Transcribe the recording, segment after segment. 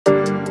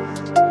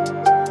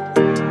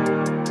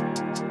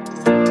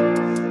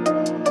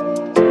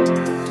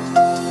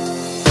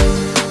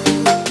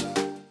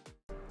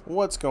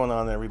What's going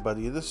on,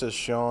 everybody? This is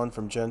Sean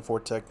from Gen 4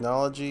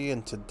 Technology,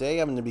 and today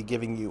I'm going to be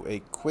giving you a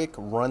quick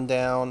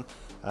rundown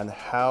on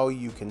how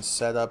you can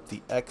set up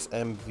the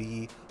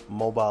XMV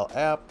mobile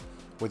app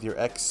with your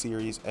X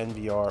Series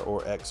NVR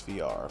or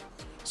XVR.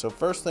 So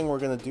first thing we're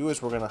going to do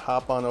is we're going to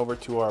hop on over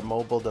to our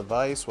mobile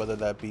device, whether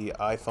that be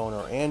iPhone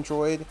or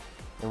Android,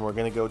 and we're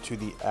going to go to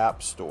the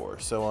App Store.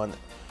 So on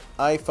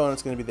iPhone,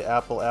 it's going to be the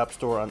Apple App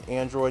Store. On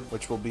Android,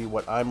 which will be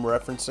what I'm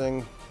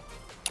referencing,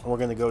 we're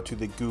going to go to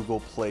the Google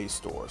Play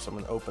Store. So I'm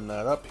going to open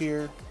that up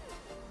here.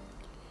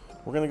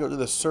 We're going to go to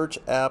the search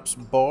apps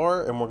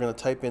bar and we're going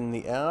to type in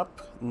the app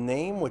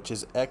name, which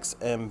is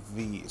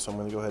XMV. So I'm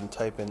going to go ahead and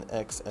type in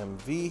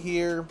XMV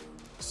here,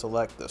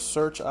 select the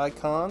search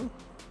icon.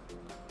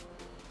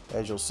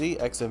 As you'll see,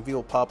 XMV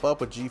will pop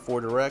up with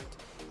G4 Direct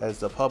as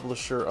the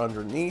publisher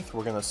underneath.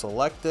 We're going to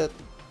select it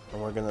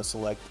and we're going to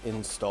select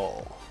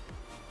install.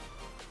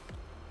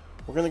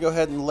 We're going to go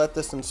ahead and let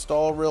this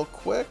install real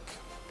quick.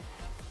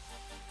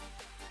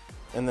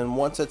 And then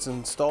once it's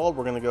installed,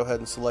 we're going to go ahead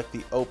and select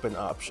the open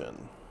option.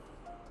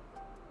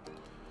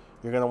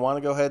 You're going to want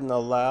to go ahead and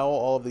allow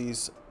all of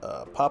these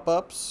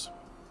pop-ups.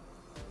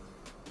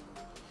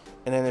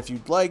 And then if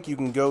you'd like, you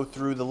can go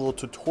through the little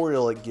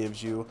tutorial it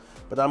gives you,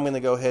 but I'm going to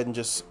go ahead and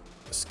just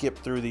skip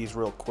through these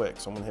real quick.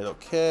 So I'm going to hit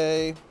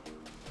OK,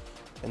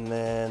 and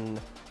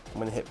then I'm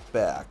going to hit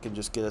back and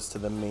just get us to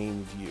the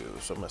main view.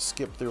 So I'm going to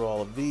skip through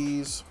all of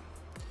these.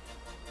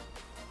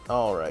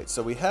 Alright,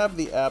 so we have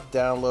the app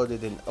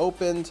downloaded and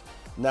opened.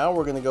 Now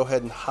we're going to go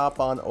ahead and hop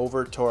on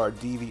over to our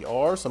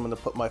DVR. So I'm going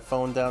to put my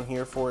phone down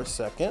here for a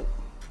second.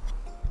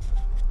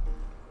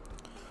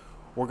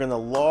 We're going to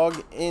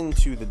log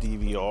into the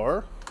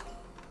DVR.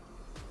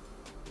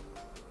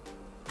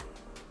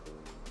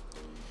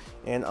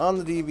 And on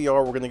the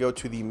DVR, we're going to go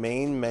to the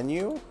main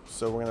menu.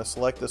 So we're going to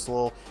select this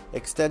little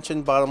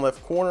extension bottom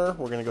left corner.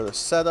 We're going to go to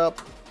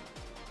Setup.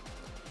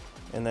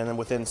 And then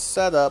within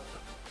Setup,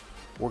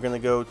 we're going to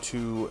go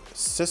to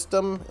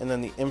System and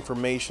then the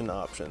Information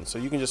option. So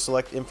you can just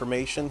select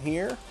Information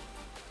here.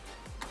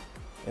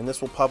 And this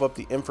will pop up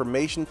the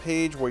information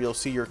page where you'll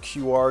see your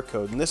QR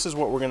code. And this is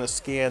what we're going to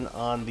scan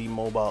on the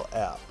mobile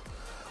app.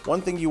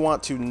 One thing you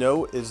want to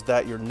note is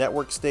that your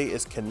network state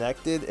is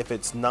connected. If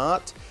it's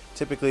not,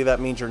 typically that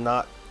means you're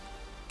not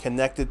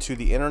connected to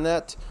the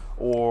internet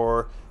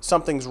or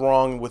something's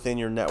wrong within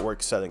your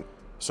network setting.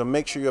 So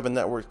make sure you have a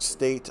network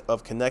state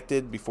of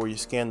connected before you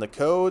scan the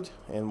code.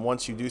 And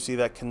once you do see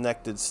that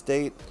connected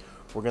state,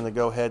 we're going to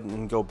go ahead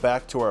and go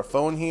back to our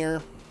phone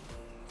here.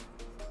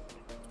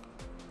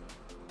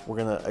 We're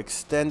going to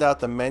extend out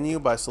the menu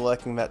by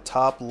selecting that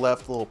top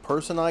left little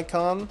person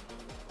icon.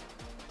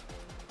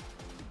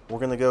 We're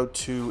going to go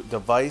to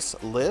Device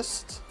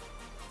List.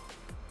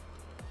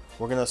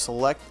 We're going to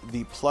select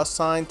the plus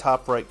sign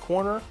top right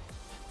corner.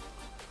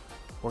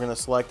 We're going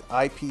to select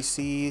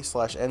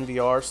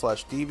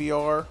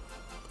IPC/NVR/DVR,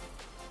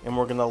 and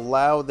we're going to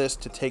allow this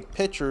to take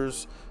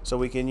pictures so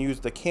we can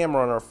use the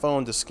camera on our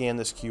phone to scan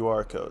this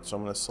QR code. So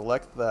I'm going to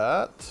select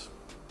that,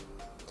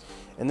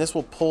 and this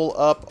will pull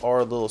up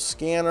our little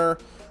scanner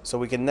so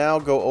we can now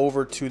go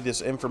over to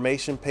this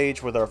information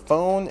page with our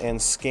phone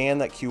and scan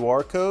that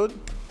QR code.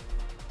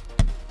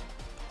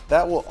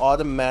 That will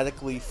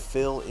automatically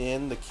fill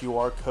in the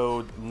QR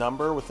code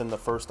number within the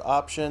first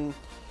option.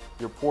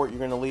 Your port you're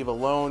going to leave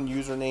alone.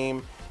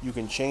 Username you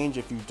can change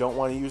if you don't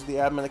want to use the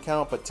admin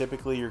account, but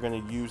typically you're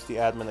going to use the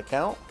admin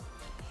account.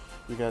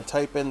 You're going to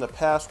type in the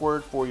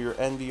password for your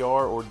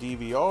NVR or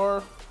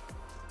DVR.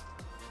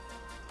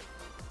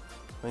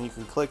 Then you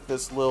can click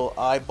this little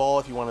eyeball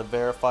if you want to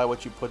verify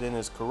what you put in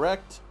is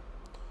correct.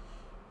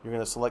 You're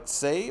going to select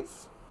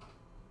Save.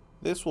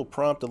 This will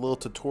prompt a little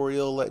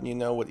tutorial letting you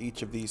know what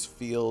each of these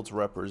fields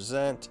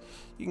represent.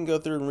 You can go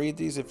through and read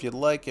these if you'd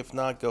like. If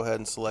not, go ahead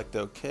and select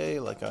OK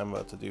like I'm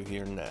about to do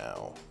here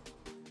now.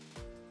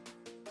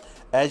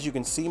 As you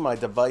can see, my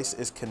device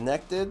is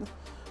connected.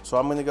 So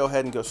I'm going to go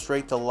ahead and go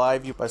straight to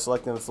live view by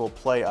selecting this little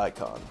play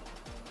icon.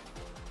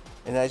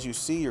 And as you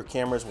see, your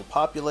cameras will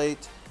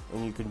populate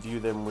and you can view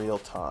them real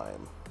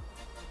time.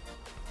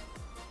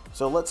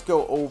 So let's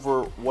go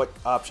over what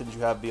options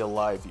you have via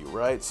live view,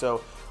 right?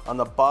 So on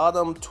the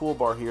bottom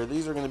toolbar here,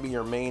 these are going to be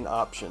your main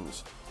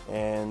options.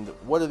 And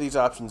what do these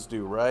options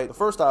do, right? The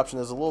first option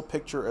is a little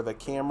picture of a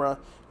camera.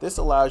 This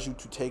allows you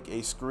to take a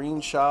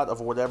screenshot of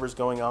whatever's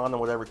going on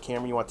whatever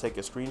camera you want to take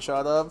a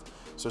screenshot of.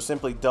 So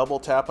simply double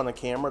tap on the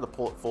camera to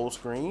pull it full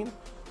screen.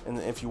 And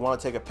if you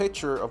want to take a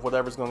picture of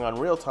whatever's going on in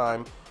real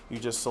time, you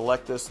just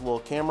select this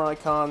little camera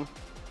icon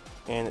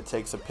and it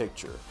takes a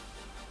picture.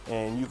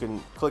 And you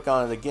can click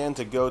on it again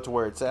to go to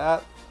where it's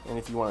at. And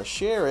if you want to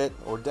share it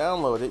or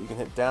download it, you can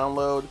hit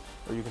download,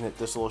 or you can hit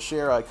this little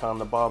share icon on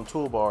the bottom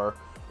toolbar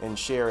and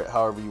share it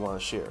however you want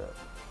to share it.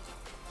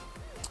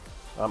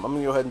 I'm going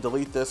to go ahead and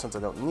delete this since I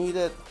don't need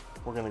it.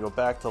 We're going to go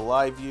back to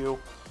live view.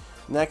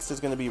 Next is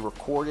going to be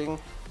recording.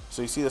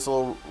 So you see this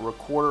little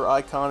recorder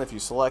icon. If you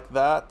select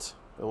that,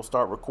 it will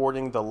start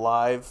recording the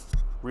live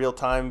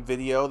real-time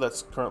video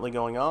that's currently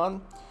going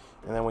on.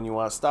 And then when you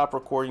want to stop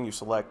recording, you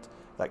select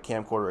that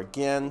camcorder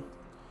again.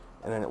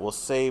 and then it will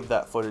save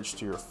that footage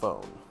to your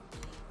phone.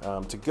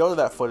 To go to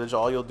that footage,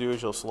 all you'll do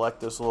is you'll select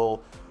this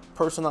little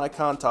person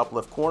icon top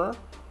left corner.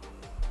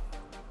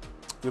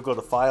 You'll go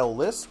to File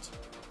List,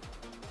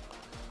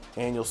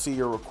 and you'll see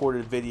your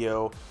recorded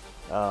video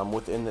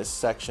within this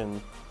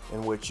section,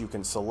 in which you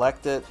can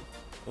select it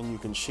and you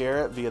can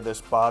share it via this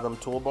bottom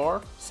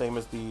toolbar, same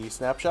as the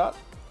snapshot,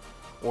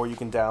 or you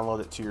can download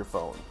it to your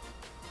phone.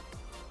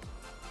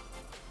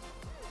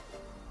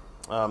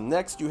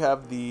 Next, you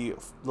have the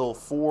little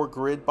 4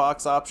 grid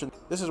box option.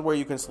 This is where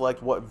you can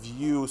select what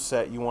view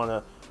set you want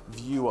to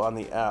view on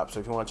the app. So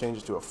if you want to change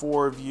it to a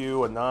 4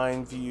 view, a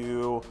 9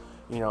 view,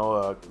 you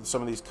know,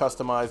 some of these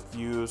customized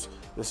views,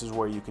 this is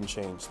where you can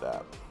change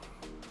that.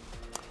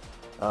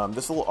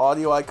 This little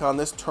audio icon,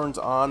 this turns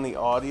on the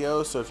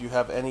audio, so if you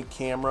have any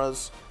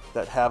cameras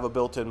that have a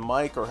built-in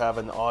mic or have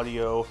an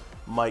audio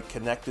mic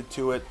connected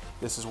to it,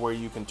 this is where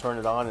you can turn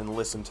it on and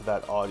listen to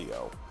that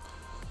audio.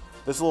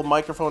 This little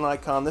microphone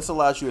icon, this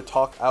allows you to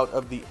talk out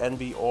of the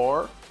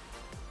NVR.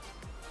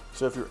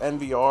 So if your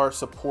NVR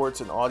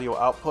supports an audio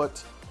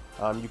output,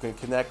 you can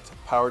connect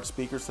powered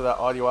speakers to that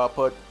audio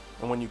output,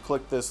 and when you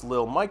click this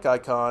little mic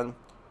icon,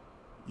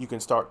 you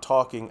can start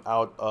talking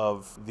out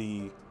of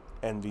the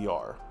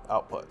NVR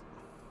output.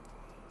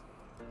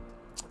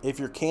 If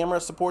your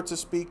camera supports a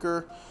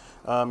speaker,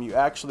 you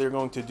actually are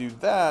going to do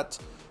that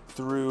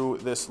through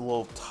this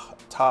little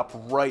top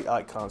right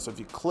icon. So if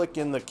you click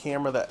in the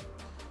camera that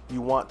you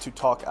want to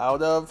talk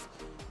out of,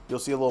 you'll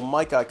see a little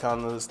mic icon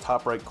in this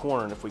top right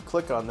corner, and if we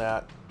click on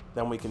that,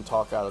 then we can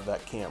talk out of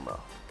that camera.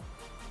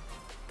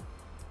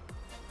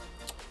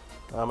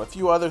 A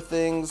few other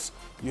things,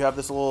 you have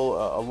this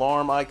little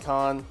alarm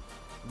icon.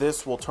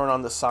 This will turn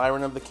on the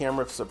siren of the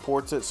camera if it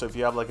supports it. So if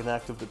you have like an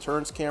active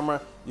deterrence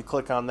camera, you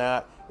click on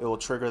that, it will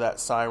trigger that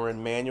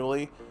siren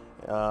manually,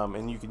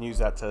 and you can use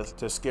that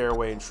to scare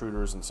away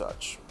intruders and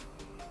such.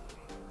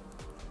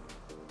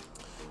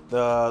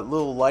 The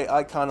little light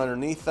icon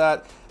underneath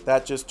that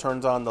just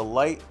turns on the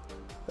light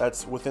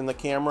that's within the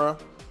camera.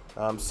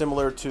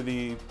 Similar to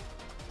the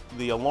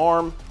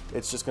alarm,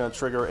 it's just going to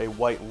trigger a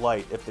white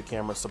light if the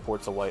camera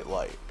supports a white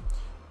light.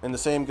 And the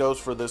same goes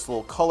for this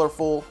little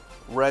colorful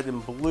red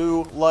and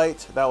blue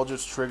light. That will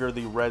just trigger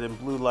the red and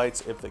blue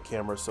lights if the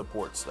camera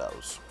supports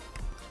those.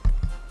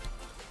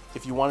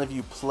 If you want to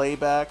view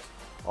playback,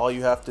 all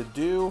you have to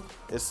do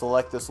is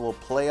select this little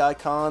play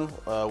icon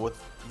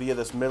via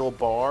this middle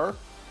bar,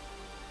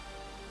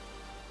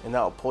 and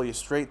that will pull you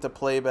straight to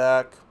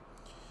playback.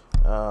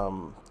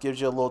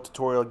 Gives you a little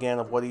tutorial again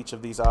of what each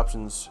of these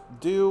options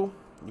do.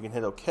 You can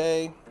hit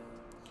OK,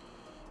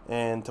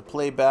 and to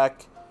play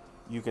back,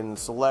 you can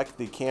select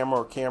the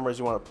camera or cameras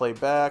you want to play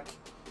back.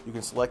 You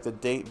can select the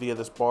date via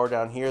this bar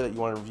down here that you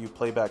want to view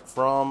playback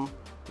from,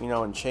 you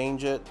know, and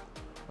change it.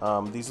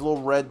 These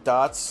little red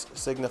dots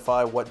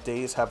signify what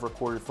days have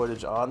recorded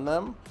footage on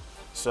them.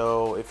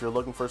 So if you're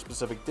looking for a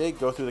specific date,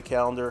 go through the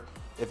calendar.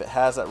 If it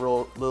has that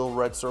little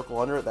red circle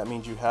under it, that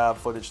means you have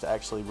footage to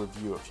actually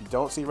review. If you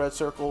don't see red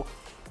circle,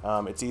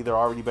 it's either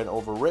already been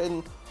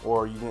overwritten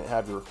or you didn't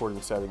have your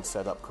recording settings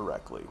set up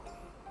correctly.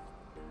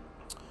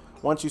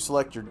 Once you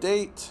select your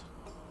date,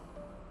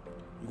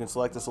 you can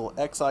select this little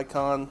X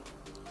icon,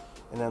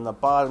 and then at the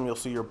bottom you'll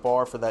see your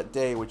bar for that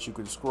day, which you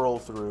can scroll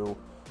through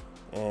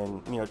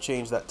and, you know,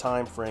 change that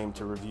time frame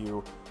to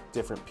review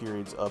different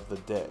periods of the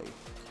day.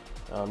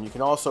 You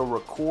can also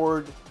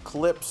record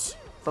clips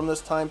from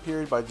this time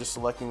period by just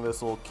selecting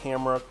this little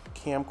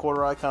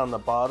camcorder icon on the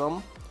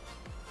bottom.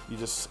 You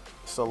just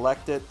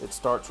select it, it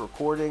starts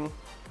recording.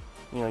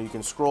 You know, you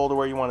can scroll to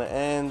where you want to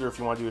end, or if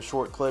you want to do a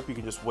short clip, you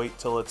can just wait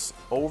till it's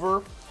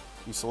over.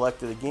 You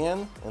select it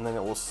again, and then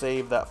it will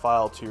save that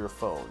file to your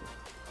phone.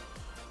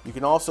 You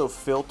can also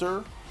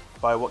filter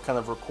by what kind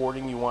of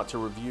recording you want to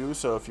review.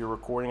 So if you're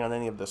recording on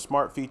any of the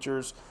smart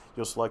features,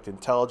 you'll select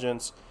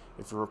intelligence.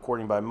 If you're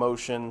recording by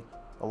motion,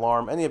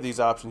 alarm, any of these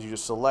options, you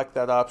just select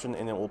that option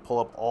and it will pull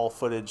up all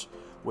footage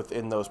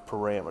within those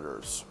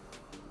parameters.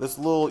 This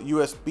little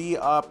USB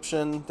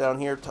option down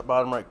here,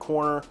 bottom right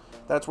corner,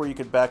 that's where you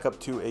could back up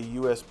to a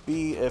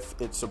USB if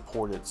it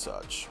supported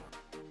such.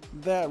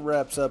 That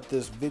wraps up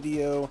this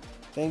video.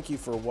 Thank you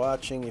for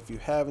watching. If you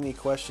have any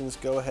questions,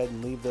 go ahead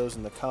and leave those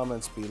in the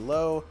comments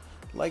below.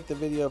 Like the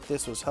video if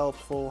this was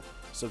helpful,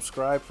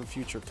 subscribe for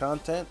future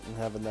content, and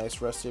have a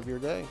nice rest of your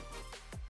day.